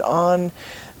posted on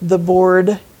the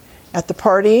board at the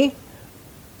party,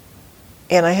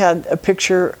 and I had a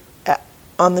picture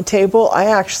on the table. I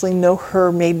actually know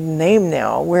her maiden name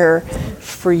now, where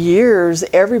for years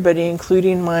everybody,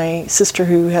 including my sister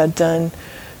who had done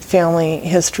family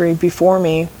history before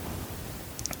me,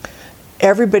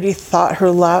 everybody thought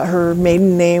her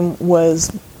maiden name was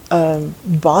Bonham,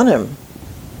 Bonham.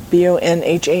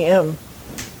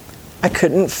 I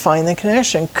couldn't find the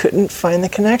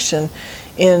connection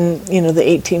in the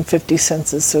 1850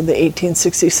 census or the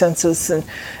 1860 census, and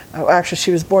Oh, actually,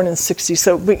 she was born in '60.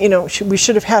 So, we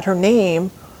should have had her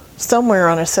name somewhere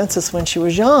on a census when she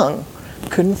was young.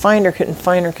 Couldn't find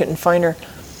her.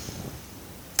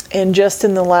 And just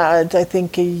in the last, I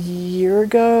think a year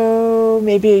ago,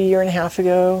 maybe a year and a half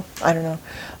ago, I don't know,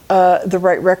 the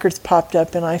right records popped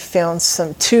up, and I found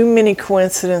too many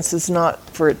coincidences not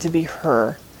for it to be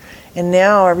her. And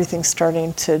now everything's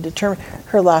starting to determine.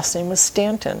 Her last name was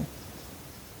Stanton.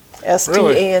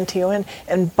 Stanton.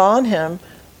 And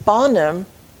Bonham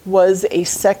was a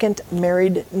second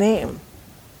married name.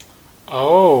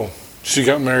 Oh, she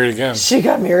got married again. She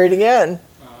got married again.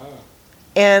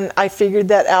 And I figured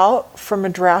that out from a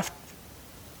draft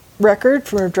record,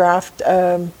 from a draft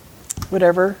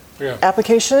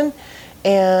application.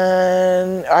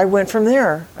 And I went from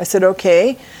there. I said,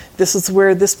 okay, this is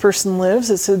where this person lives.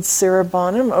 It said Sarah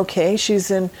Bonham. Okay,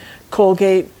 she's in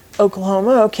Colgate,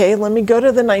 Oklahoma. Okay, let me go to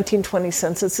the 1920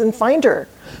 census and find her.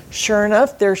 Sure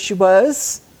enough, there she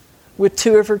was with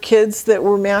two of her kids that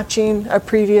were matching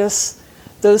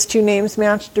those two names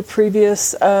matched a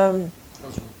previous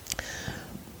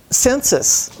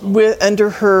census under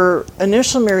her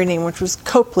initial married name, which was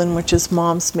Copeland, which is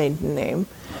Mom's maiden name.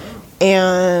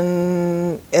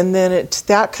 And then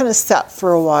that kind of sat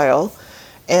for a while.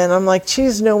 And I'm like,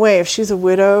 geez, no way. If she's a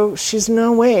widow, she's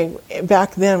no way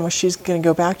back then was she's going to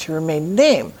go back to her maiden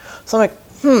name. So I'm like,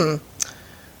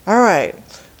 all right.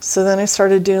 So then I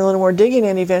started doing a little more digging,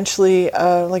 and eventually,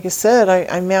 like I said,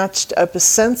 I matched up a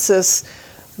census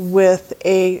with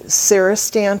a Sarah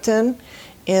Stanton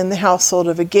in the household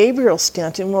of a Gabriel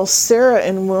Stanton. Well, Sarah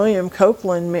and William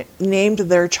Copeland named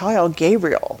their child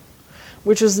Gabriel,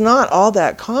 which is not all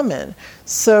that common.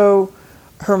 So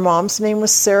her mom's name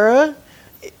was Sarah.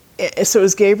 So it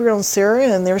was Gabriel and Sarah,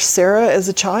 and there's Sarah as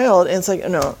a child. And it's like,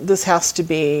 no, this has to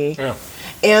be. Yeah.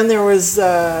 And there was...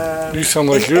 you sound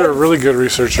like you're a really good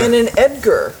researcher. And an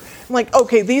Edgar. I'm like,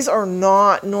 okay, these are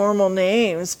not normal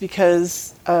names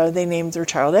because they named their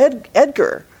child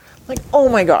Edgar. Like, oh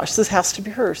my gosh, this has to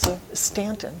be her. So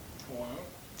Stanton. Wow.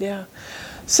 Yeah.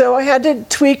 So I had to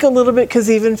tweak a little bit because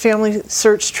even Family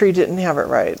Search Tree didn't have it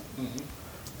right.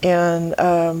 Mm-hmm. And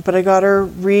but I got her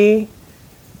re-endowed,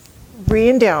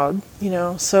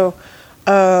 So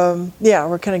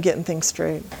we're kind of getting things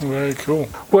straight. Very cool.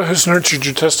 What has nurtured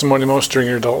your testimony most during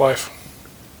your adult life?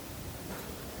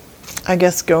 I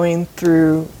guess going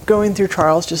through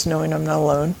trials, just knowing I'm not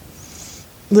alone.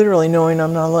 Literally knowing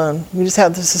I'm not alone. We just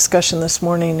had this discussion this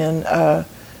morning in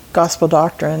Gospel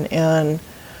Doctrine, and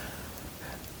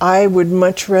I would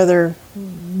much rather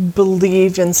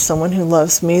believe in someone who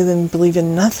loves me than believe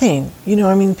in nothing.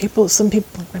 Some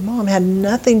people, my mom had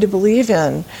nothing to believe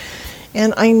in.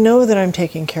 And I know that I'm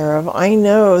taken care of. I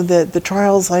know that the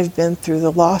trials I've been through,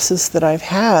 the losses that I've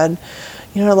had,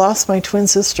 I lost my twin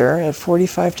sister at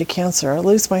 45 to cancer. I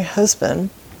lose my husband.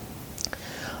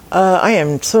 I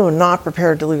am so not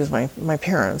prepared to lose my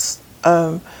parents.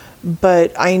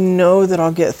 But I know that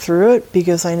I'll get through it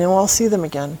because I know I'll see them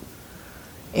again.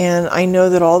 And I know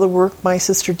that all the work my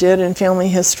sister did in family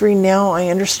history, now I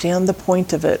understand the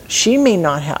point of it. She may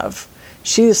not have.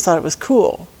 She just thought it was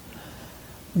cool.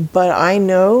 But I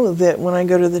know that when I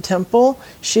go to the temple,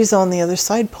 she's on the other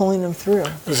side pulling them through.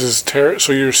 This is Terry.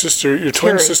 So your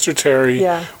twin sister Terry,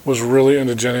 was really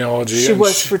into genealogy. She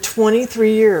was for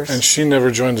 23 years. And she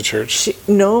never joined the church? She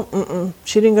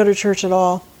didn't go to church at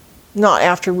all. Not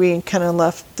after we kind of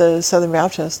left the Southern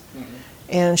Baptist. Mm-hmm.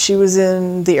 And she was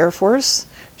in the Air Force.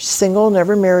 She's single,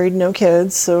 never married, no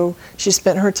kids. So she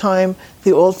spent her time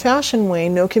the old-fashioned way,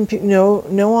 no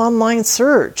online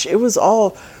search. It was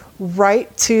all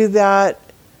right to that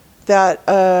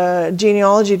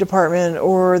genealogy department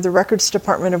or the records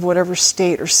department of whatever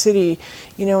state or city,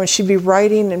 and she'd be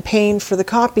writing and paying for the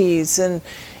copies and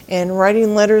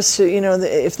writing letters to,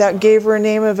 if that gave her a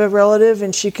name of a relative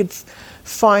and she could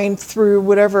find through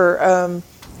whatever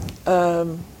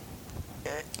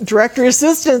directory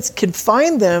assistants could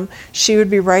find them, she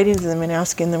would be writing to them and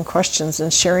asking them questions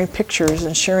and sharing pictures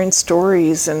and sharing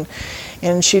stories, and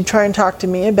she'd try and talk to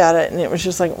me about it, and it was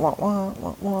just like, wah, wah,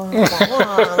 wah, wah, wah,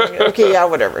 wah. Okay, yeah,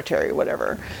 whatever, Terry,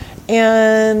 whatever.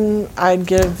 And I'd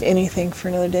give anything for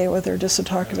another day with her just to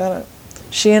talk about it.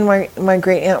 She and my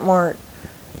great Aunt Mart,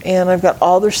 and I've got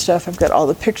all their stuff. I've got all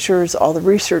the pictures, all the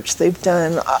research they've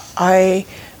done. My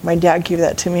dad gave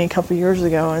that to me a couple years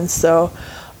ago, and so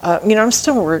I'm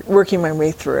still working my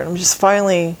way through it. I'm just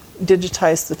finally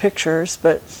digitized the pictures,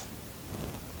 but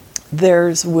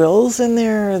there's wills in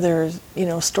there. There's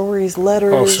stories,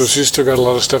 letters. Oh, so she's still got a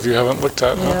lot of stuff you haven't looked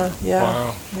at. Yeah.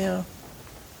 Wow. Yeah.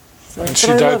 So, and she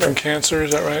died from cancer. Is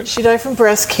that right? She died from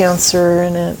breast cancer,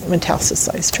 and it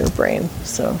metastasized her brain.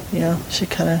 So yeah, she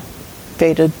kind of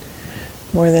faded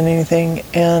more than anything.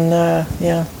 And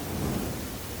yeah.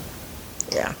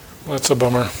 Well, that's a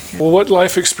bummer. Well, what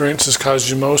life experience has caused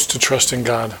you most to trust in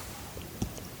God?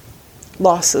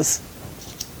 Losses,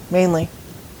 mainly.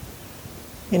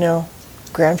 You know,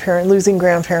 losing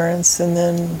grandparents, and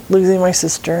then losing my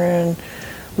sister, and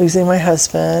losing my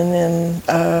husband,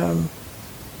 and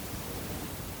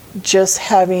just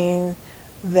having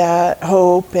that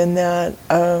hope and that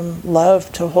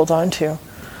love to hold on to.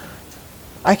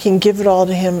 I can give it all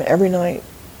to him every night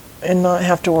and not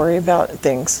have to worry about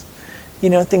things. You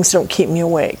know, things don't keep me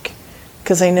awake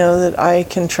because I know that I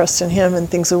can trust in him and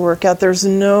things will work out. There's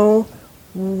no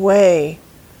way,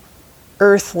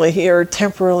 earthly or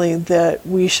temporally, that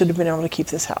we should have been able to keep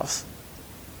this house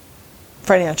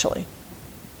financially.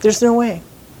 There's no way.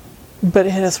 But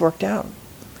it has worked out.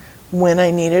 When I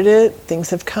needed it,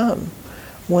 things have come.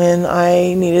 When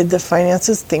I needed the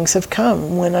finances, things have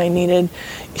come. When I needed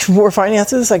more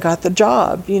finances, I got the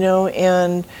job, you know,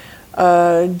 and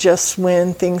just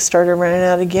when things started running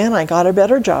out again, I got a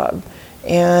better job.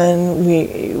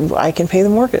 And I can pay the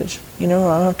mortgage, you know,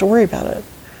 I don't have to worry about it.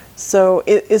 So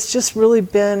it's just really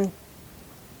been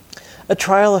a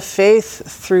trial of faith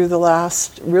through the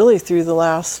last, not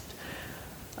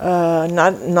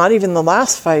even the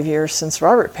last 5 years since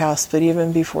Robert passed, but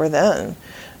even before then.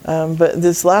 But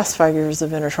this last 5 years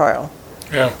have been a trial.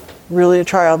 Yeah. Really a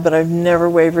trial, but I've never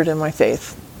wavered in my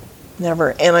faith.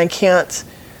 Never. And I can't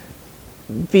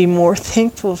be more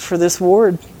thankful for this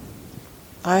ward.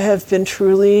 I have been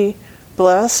truly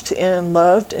blessed and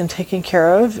loved and taken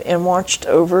care of and watched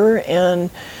over and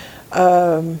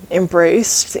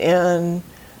embraced, and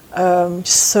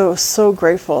so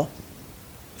grateful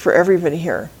for everybody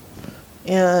here.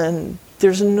 And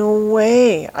there's no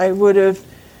way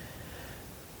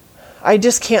I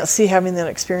just can't see having that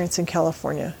experience in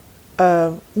California.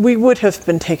 We would have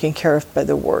been taken care of by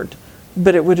the ward,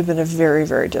 but it would have been a very,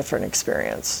 very different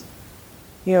experience.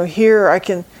 You know, here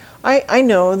I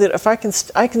know that if I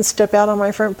can step out on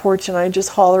my front porch and I just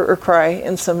holler or cry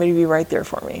and somebody be right there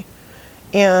for me.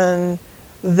 And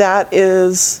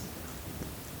it's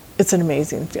an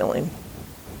amazing feeling.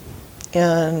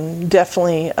 And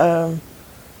definitely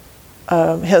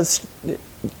has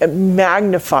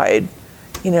magnified,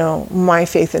 you know, my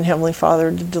faith in Heavenly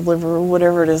Father to deliver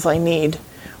whatever it is I need,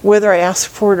 whether I ask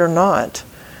for it or not.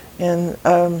 And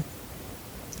I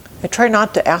try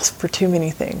not to ask for too many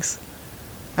things.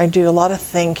 I do a lot of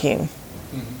thinking,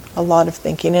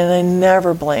 and I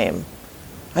never blame.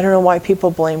 I don't know why people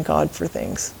blame God for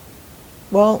things.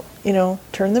 Well, you know,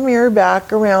 turn the mirror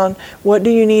back around. What do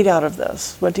you need out of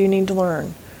this? What do you need to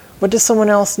learn? What does someone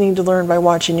else need to learn by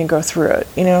watching you go through it,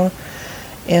 you know?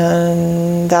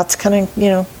 And that's kind of, you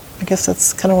know, I guess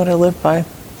that's kind of what I live by.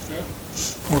 Yeah.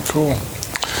 Well, cool.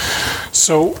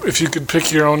 So, if you could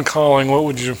pick your own calling, what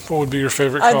would be your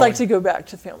favorite calling? I'd like to go back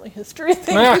to family history.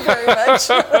 Thank you very much.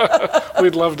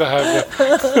 We'd love to have you.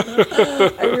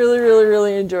 I really, really,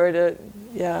 really enjoyed it.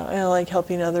 Yeah, I like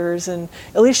helping others and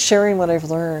at least sharing what I've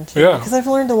learned. Yeah. Because I've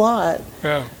learned a lot.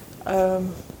 Yeah.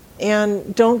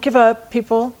 And don't give up,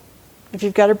 people. If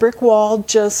you've got a brick wall,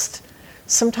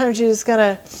 sometimes you just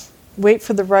gotta wait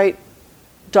for the right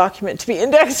document to be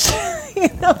indexed, you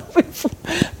know.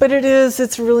 But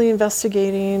it's really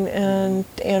investigating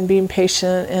and being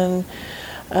patient, and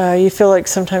you feel like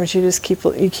sometimes you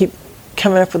keep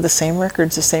coming up with the same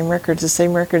records.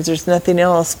 There's nothing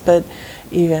else, but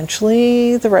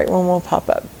eventually the right one will pop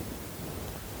up.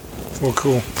 Well,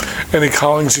 cool. Any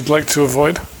callings you'd like to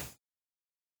avoid?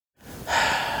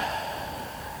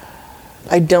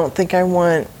 I don't think I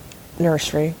want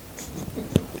nursery.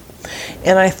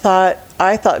 And I thought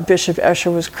Bishop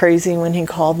Escher was crazy when he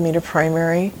called me to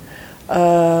primary,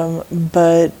 and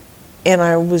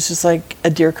I was just like a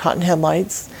deer caught in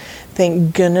headlights.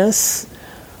 Thank goodness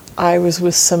I was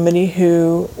with somebody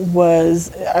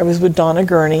I was with Donna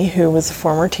Gurney, who was a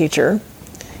former teacher,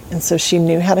 and so she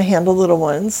knew how to handle little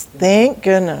ones. Thank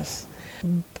goodness.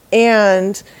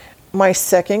 And my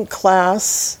second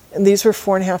class, and these were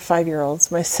 4.5, 5-year-olds.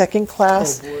 My second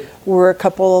class were a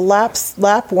couple of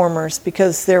lap warmers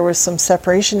because there was some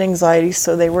separation anxiety,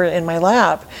 so they were in my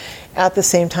lap at the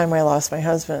same time I lost my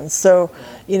husband. So,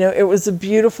 you know, it was a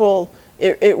beautiful,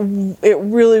 it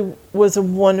really was a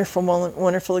wonderful,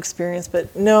 wonderful experience.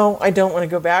 But no, I don't want to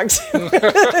go back to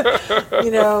it,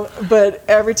 you know. But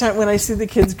every time when I see the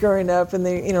kids growing up and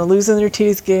they, you know, losing their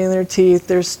teeth, getting their teeth,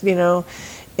 there's, you know,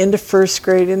 into first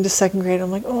grade, into second grade, I'm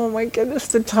like, oh my goodness,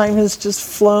 the time has just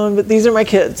flown. But these are my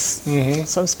kids,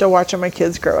 so I'm still watching my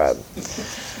kids grow up.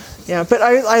 Yeah, but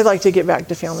I like to get back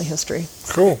to family history.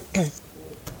 Cool.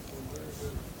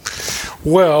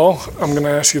 Well, I'm going to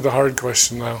ask you the hard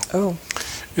question now. Oh.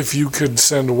 If you could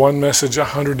send one message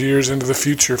 100 years into the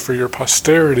future for your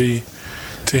posterity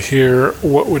to hear,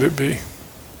 what would it be?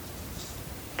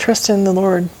 Trust in the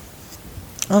Lord.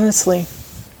 Honestly.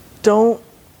 Don't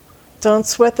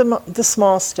sweat the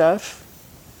small stuff.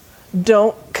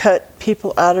 Don't cut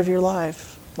people out of your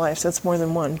lives. That's more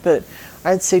than one. But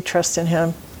I'd say trust in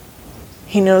Him.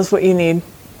 He knows what you need.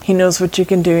 He knows what you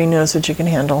can do. He knows what you can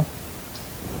handle.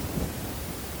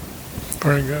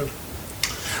 Very good.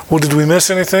 Well, did we miss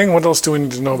anything? What else do we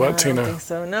need to know about Tina? I don't think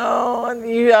so. No,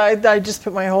 I just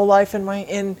put my whole life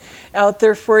out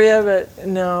there for you, but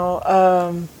no.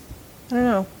 I don't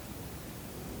know.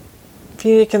 If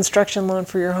you need a construction loan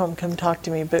for your home, come talk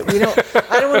to me. But we don't.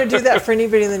 I don't want to do that for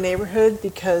anybody in the neighborhood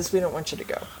because we don't want you to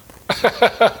go.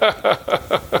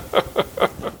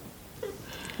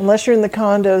 Unless you're in the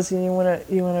condos and you want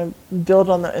to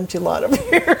build on the empty lot over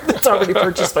here that's already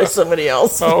purchased by somebody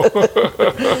else. Oh.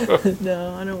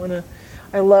 No, I don't want to.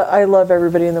 I love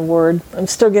everybody in the Ward. I'm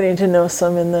still getting to know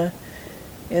some in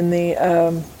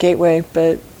the Gateway,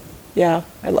 but yeah,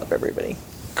 I love everybody.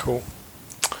 Cool.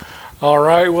 All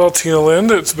right, well, Tina Lind,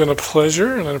 it's been a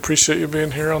pleasure, and I appreciate you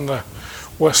being here on the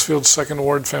Westfield Second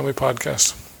Ward Family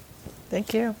Podcast.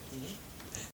 Thank you.